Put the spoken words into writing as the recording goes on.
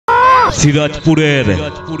সিরাজপুরের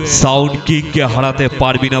sound king কে হারাতে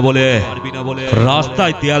পারবি না বলে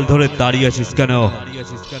রাস্তায় দেয়াল ধরে দাঁড়িয়ে আছিস কেন?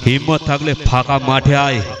 হিম্মত থাকলে ফাঁকা মাঠে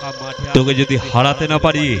আয়। তোকে যদি হারাতে না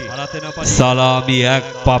পারি সালা আমি এক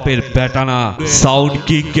পাপের বেটা না। সাউন্ড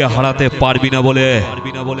কিং কে হারাতে পারবি না বলে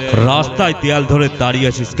রাস্তায় দেয়াল ধরে দাঁড়িয়ে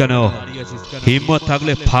আছিস কেন? হিম্মত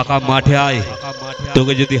থাকলে ফাঁকা মাঠে আয়।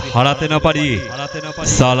 তোকে যদি হারাতে না পারি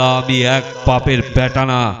সালা আমি এক পাপের বেটা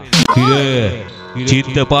না। কিরে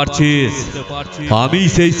চিনতে পারছিস? আমি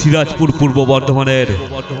সেই সিরাজপুর পূর্ব বর্ধমানের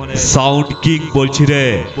সাউন্ড কিং বলছি রে।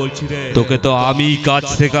 তোকে তো আমি কাজ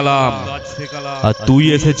শেখালাম আর তুই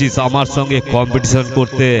এসেছিস আমার সঙ্গে কম্পিটিশন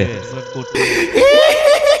করতে।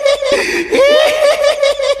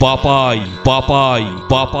 পাপাই পাপাই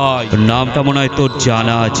পাপাই নামটা মনে হয় তোর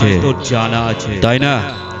জানা আছে তাই না?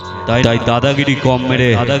 তাই দাদাগিরি কম মেরে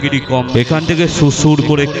এখান থেকে সুসুর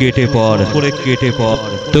করে কেটে পড়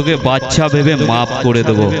তোকে বাচ্চা ভেবে মাফ করে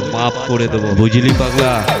দেবো বুঝলি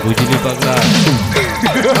পাগলা?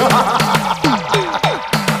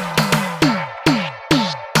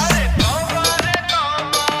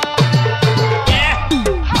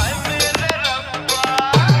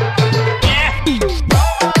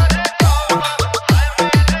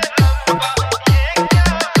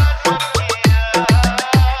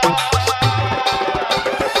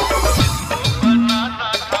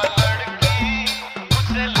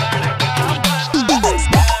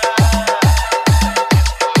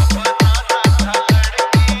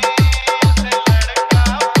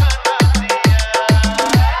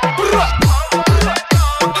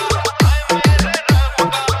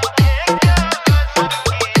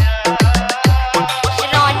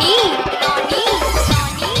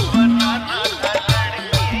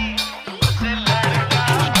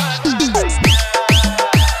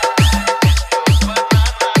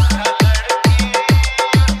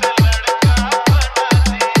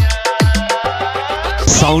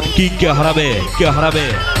 সাউন্ড কিং কে হারাবে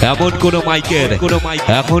এমন কোন মাইকের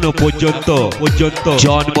এখনো পর্যন্ত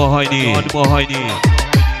জন্ম হয়নি।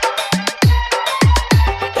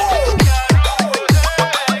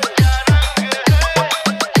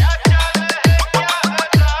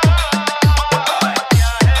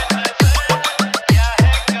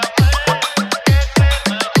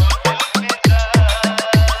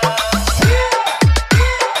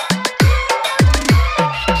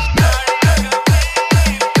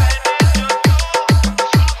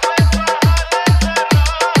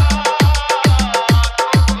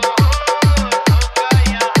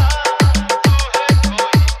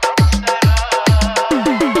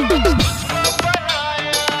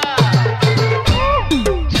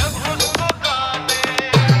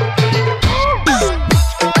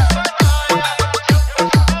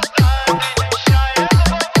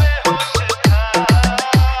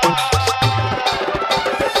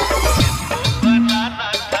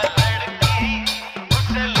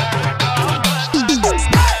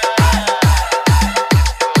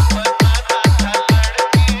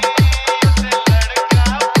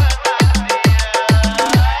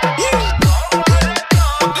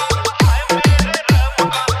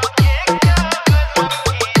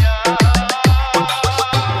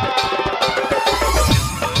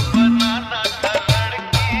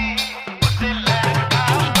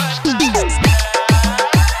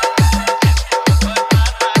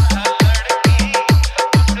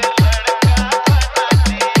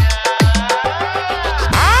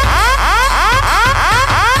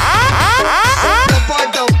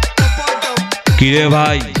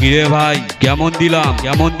 কিরে ভাই কেমন দিলাম?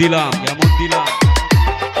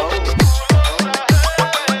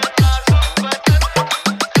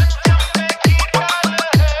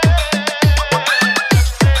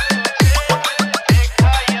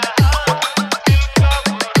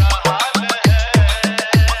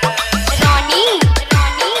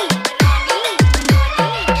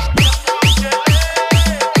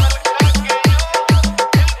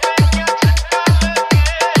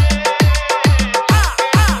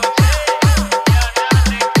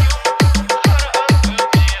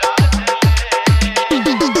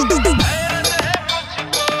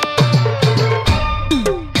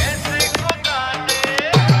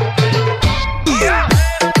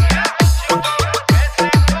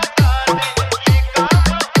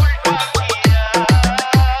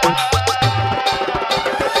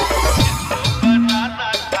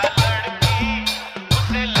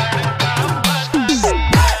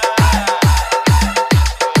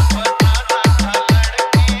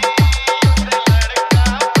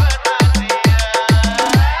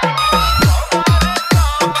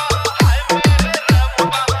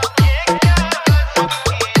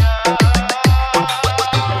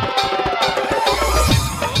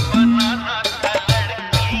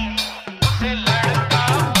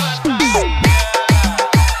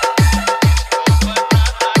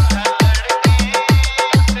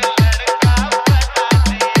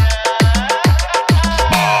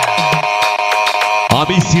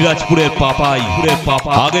 আমি সিরাজপুরের পাপাই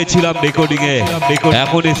আগে ছিলাম রেকর্ডিং এ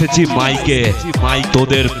এখন এসেছি মাইকে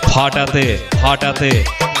তোদের ফাটাতে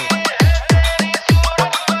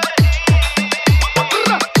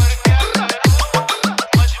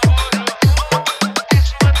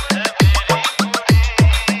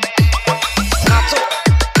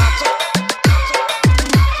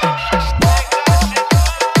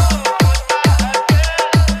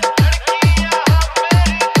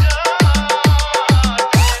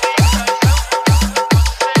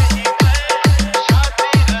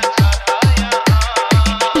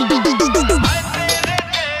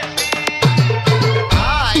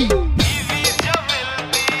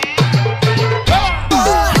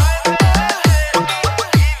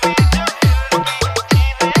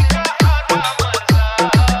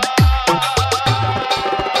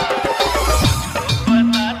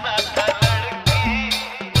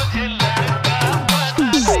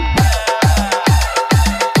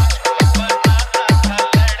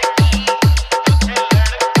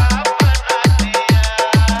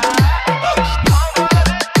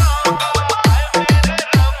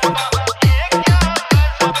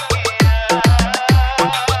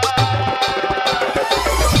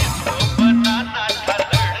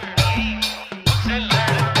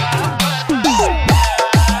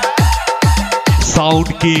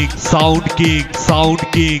साउंड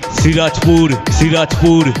किंग सिराजपुर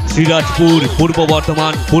पूर्व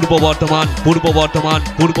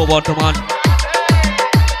बर्धमान